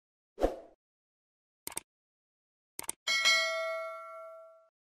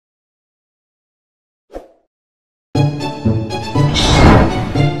I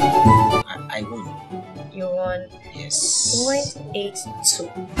won. You won. Yes. 0.82.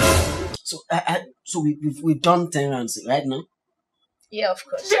 So we've done 10 rounds right now. Yeah, of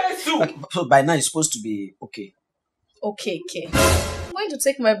course. Okay, so by now you're supposed to be okay. Okay. I'm going to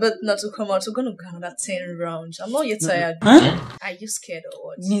take my bet not to come out. We're going to go another 10 rounds. I'm not yet tired. Huh? Are you scared or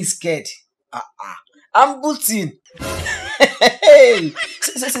what? Me scared. I'm booting. Hey,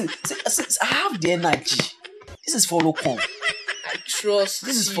 see, I have the energy. This is follow come. I trust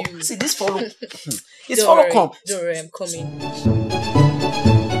This is you. this follow. It's Don't follow worry, come. Don't worry, I'm coming.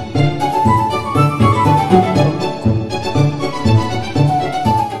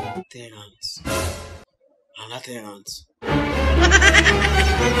 10 rounds. Another 10 rounds.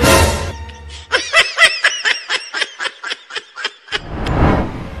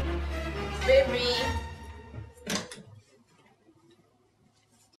 Baby.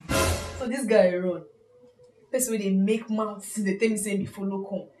 So this guy run. Person wey dey make mouth since they tell me say me follow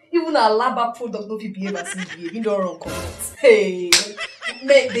come. Even a laba product no fit behave as he behave. He don't run comot. Hey,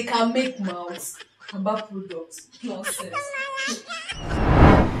 they can make mouths. Laba products. Nonsense.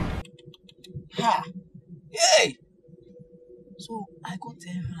 Ha! Hey! So I got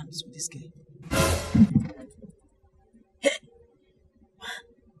 10 rounds with this guy. Hey! 1,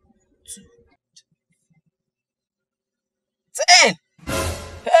 2, 10!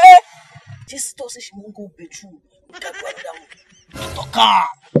 Hey! This does say she won't go bedroom. Talk calm.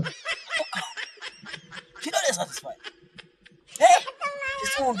 She not satisfied. Hey! She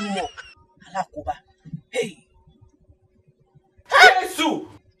still won't do more. I like Koba. Hey! Jesus!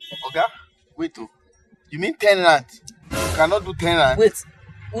 Oga, wait. You mean 10 rands? You cannot do 10 rands? Wait,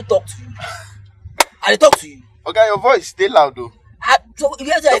 who talk to you? I talk to you. Oga, your voice stay loud though. So you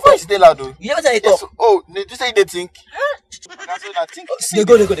hear say I Your talk? voice stay loud though. You hear say I Yes, talk? oh, you say they think? Oga, so that think. They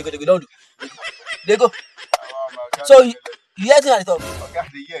go, don't do. They go. So you hear say I talk? Oga,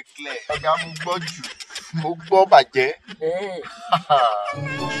 they hear clear. Oga, mo gbọ́ jù. Mo gbọ́ bàjẹ́.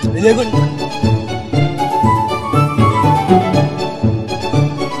 They go.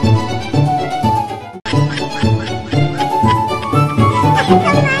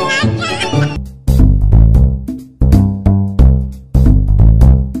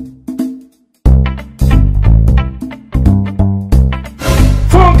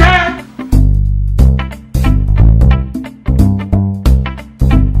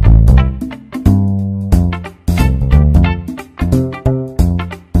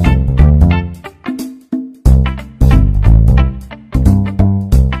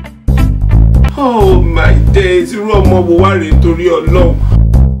 Oh my days, irú ọmọ wo wá rèé torí Ọlọ́run.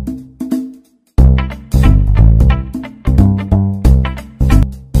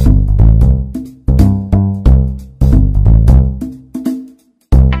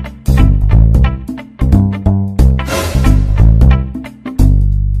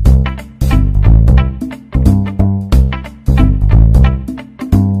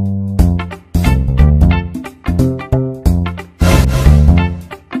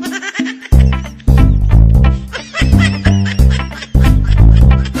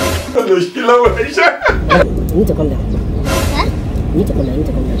 You need to calm down. Huh? You need to calm down. You need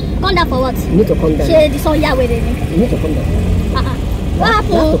to calm down. Calm down for what? You need to calm down. She this one yeah with it. You need to calm down. What You have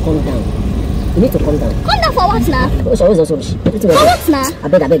to happened? calm down. You need to calm down. Calm down for what now? Oh, sorry, sorry. For what now? I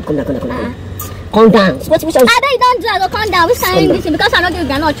beg, calm down. Calm down. Which I bet you don't do that. Calm down. Which kind of this because I don't do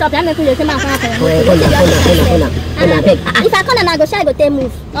granite chop. I'm making you say man calm down. Calm down, beg. If I come down, I go shy go take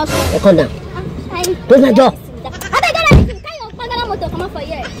move. Okay. Calm down. Close my door. I beg you, can you come down motor come on for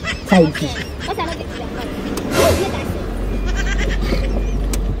here? Side. Because I don't get to your house.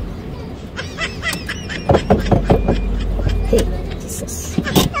 Hey, Jesus.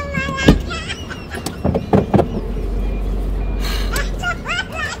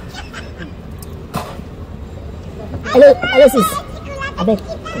 Hello, sis. I beg.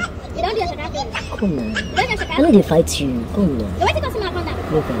 You don't do your shaka. Come on. You don't do your shaka. I know they fight you. Come on. You want to go see my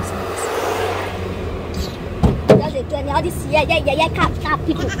contact? No thanks. Just they do any all this yeah cap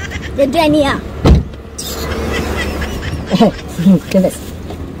people. They do any here. Goodness.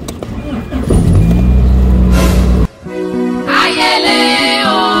 Ayẹlẹ o,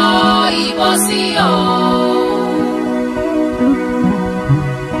 ìbọ̀sí o.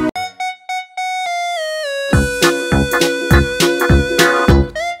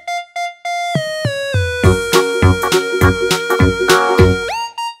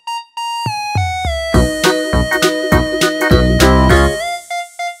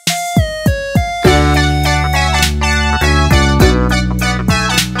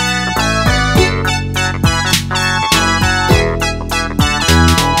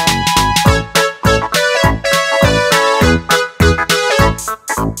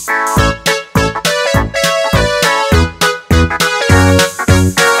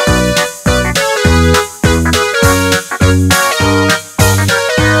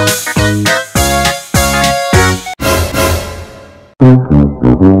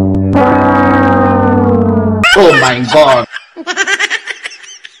 my God.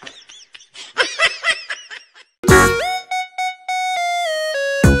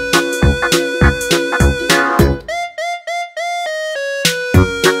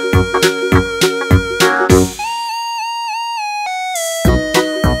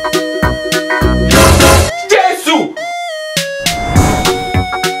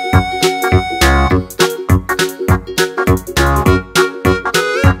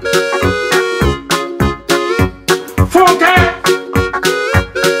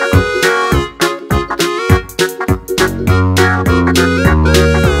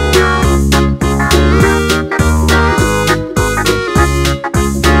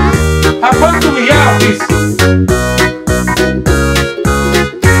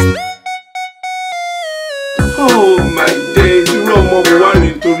 Oh my days, irú ọmọ wo wá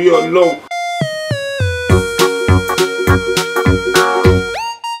rèé torí Ọlọ́run.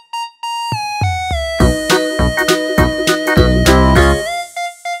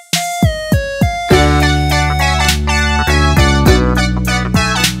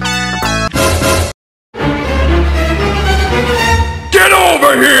 Get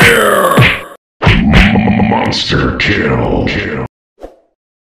over here! Monster kill. You.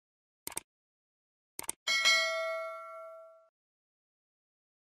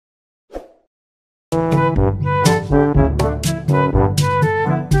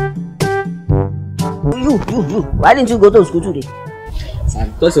 Why didn't you go to school today?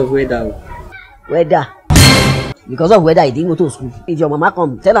 Because of weather. Weather. Because of weather, you didn't go to school. If your mama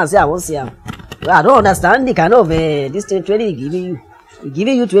come, tell her say I won't see her. Well, I don't understand the kind of this training giving you.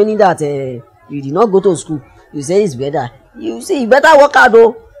 Giving you training that you did not go to school. You say it's weather. You see, you better work hard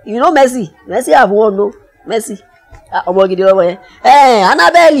though. You know Messi. Messi have won no. Messi. Hey,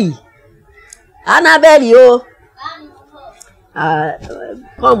 Annabelle, oh.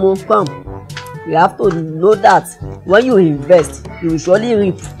 Come. You have to know that when you invest, you will surely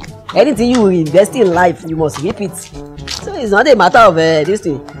reap. Anything you invest in life, you must reap it. So it's not a matter of this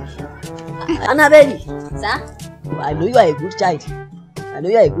thing. Annabelle, Sir? I know you are a good child. And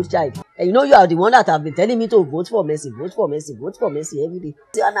you know you are the one that have been telling me to vote for Messi every day.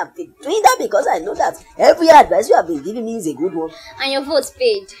 And I've been doing that because I know that every advice you have been giving me is a good one. And your vote's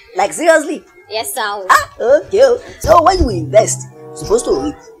paid. Like seriously? Yes, sir. Okay. So when you invest, you're supposed to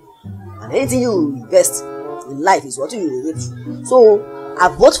reap. And anything you invest in life is what you will reap. So I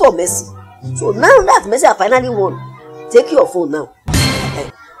vote for Messi. So now that Messi have finally won, take your phone now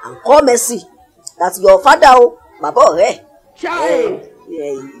and call Messi. That's your father, Baba.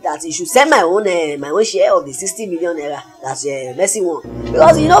 That you should send my own share of the 60 million naira that Messi won.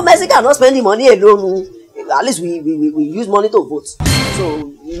 Because you know Messi cannot spend the money alone. At least we use money to vote.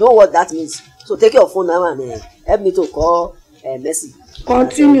 So you know what that means. So take your phone now and help me to call Messi.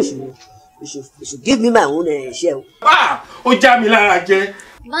 Continue. You should give me my own share.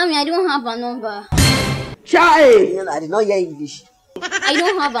 Mommy, I don't have a number. Child! I did not hear English. I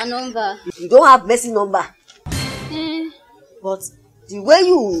don't have a number. You don't have Messi number. But the way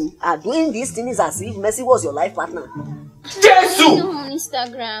you are doing these things is as if Messi was your life partner. I know on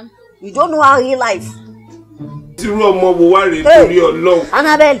Instagram. You don't know how he life. Hey,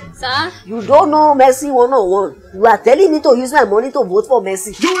 Annabelle, Sir? you don't know Messi one-on-one. You are telling me to use my money to vote for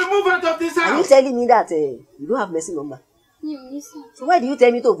Messi. You will move out of this house. Are you telling me that you don't have Messi number? Yes, sir. So why do you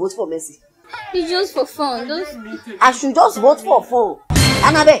tell me to vote for Messi? It's just for fun. I should just vote for fun.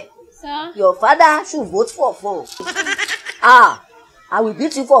 Annabelle, Sir? your father should vote for fun. I will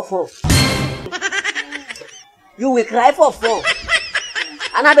beat you for fun. You will cry for fun.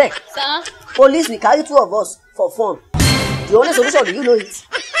 Annabelle, Sir? Police will carry two of us for fun. The only solution, do you know it?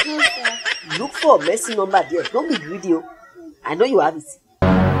 No, sir. Look for Messi number there. Don't be greedy. I know you have it.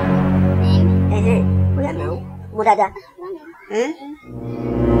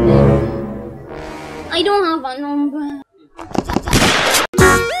 I don't have a number.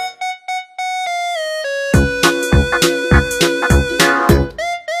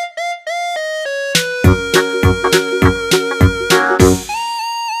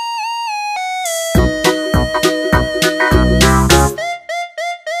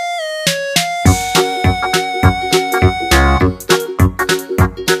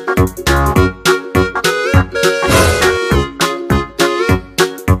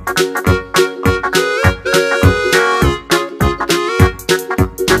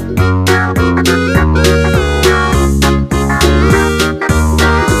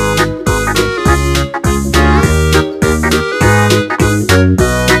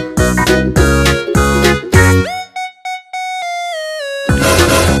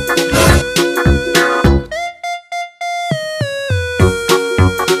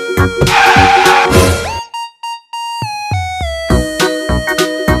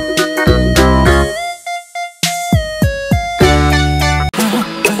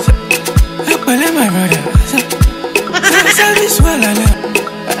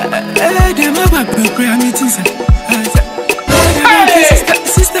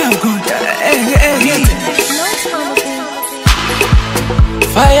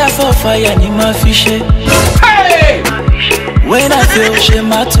 Fire for fire, ni ma fishe. Hey! When I feel she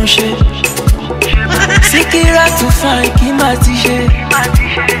ma touche. Sikira to find ki ma tishe.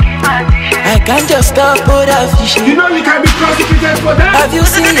 I can't just stop what I fish. You know you can be prosecuted for that. Have you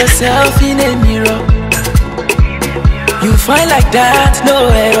seen yourself in a mirror? You find like that, no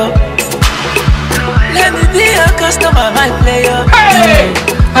error. Let me be a customer, my player. Hey!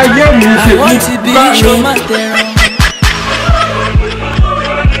 I want to be your material.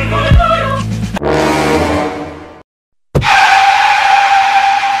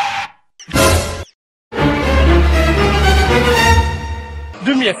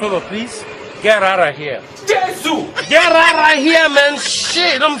 Do me a favor, please. Get out of here. Jesus! Get out of here, man.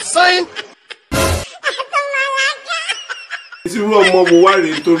 Shit, I'm saying. Irú ọmọ mo wá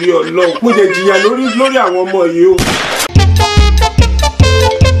rèé torí Ọlọ́run. Mo jẹ jìyà lórí àwọn ọmọ yìí o.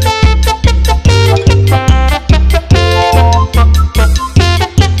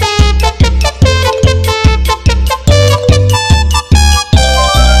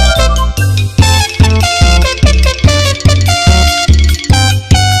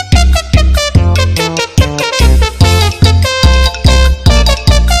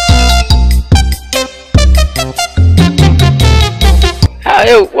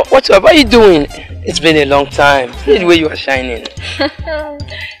 Hey, what's up? What are you doing? It's been a long time. See the way you are shining.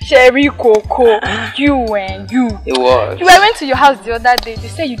 Sherry Coco, you and you. It was. I went to your house the other day. They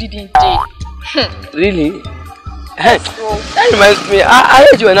said you didn't date. Really? Hey, that reminds me. I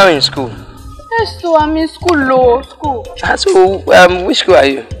heard you are now in school. Yes, so I'm in school, low school. So, which school are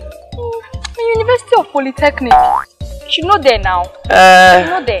you? In University of Polytechnic. You should know there now. You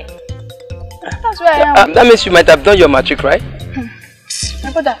know there. That's where I am. That means you might have done your matric, right?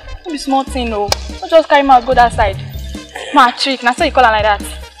 My brother, don't be small thing, no. Don't just carry my go that side. Matric, now so you call her like that.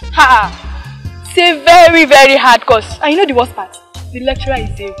 Ha! Say very, very hard course. And you know the worst part? The lecturer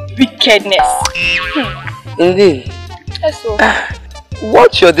is a wickedness. Indeed. Yes, so.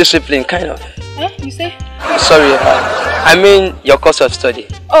 What's your discipline, kind of? Eh? You say? Sorry, I mean your course of study.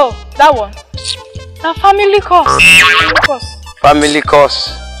 Oh, that one. Now family course. Family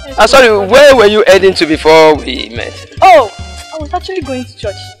course. Yes, sorry, where were you heading to before we met? Oh, I was actually going to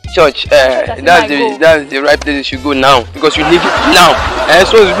church. Church, that's the right place you should go now because you need it now.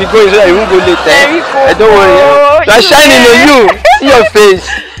 So you be going so that you won't go later. Don't worry. You are shining on you. See your face.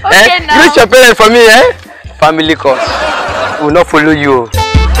 Okay, now. Greet your parents for me, Family course. We will not follow you.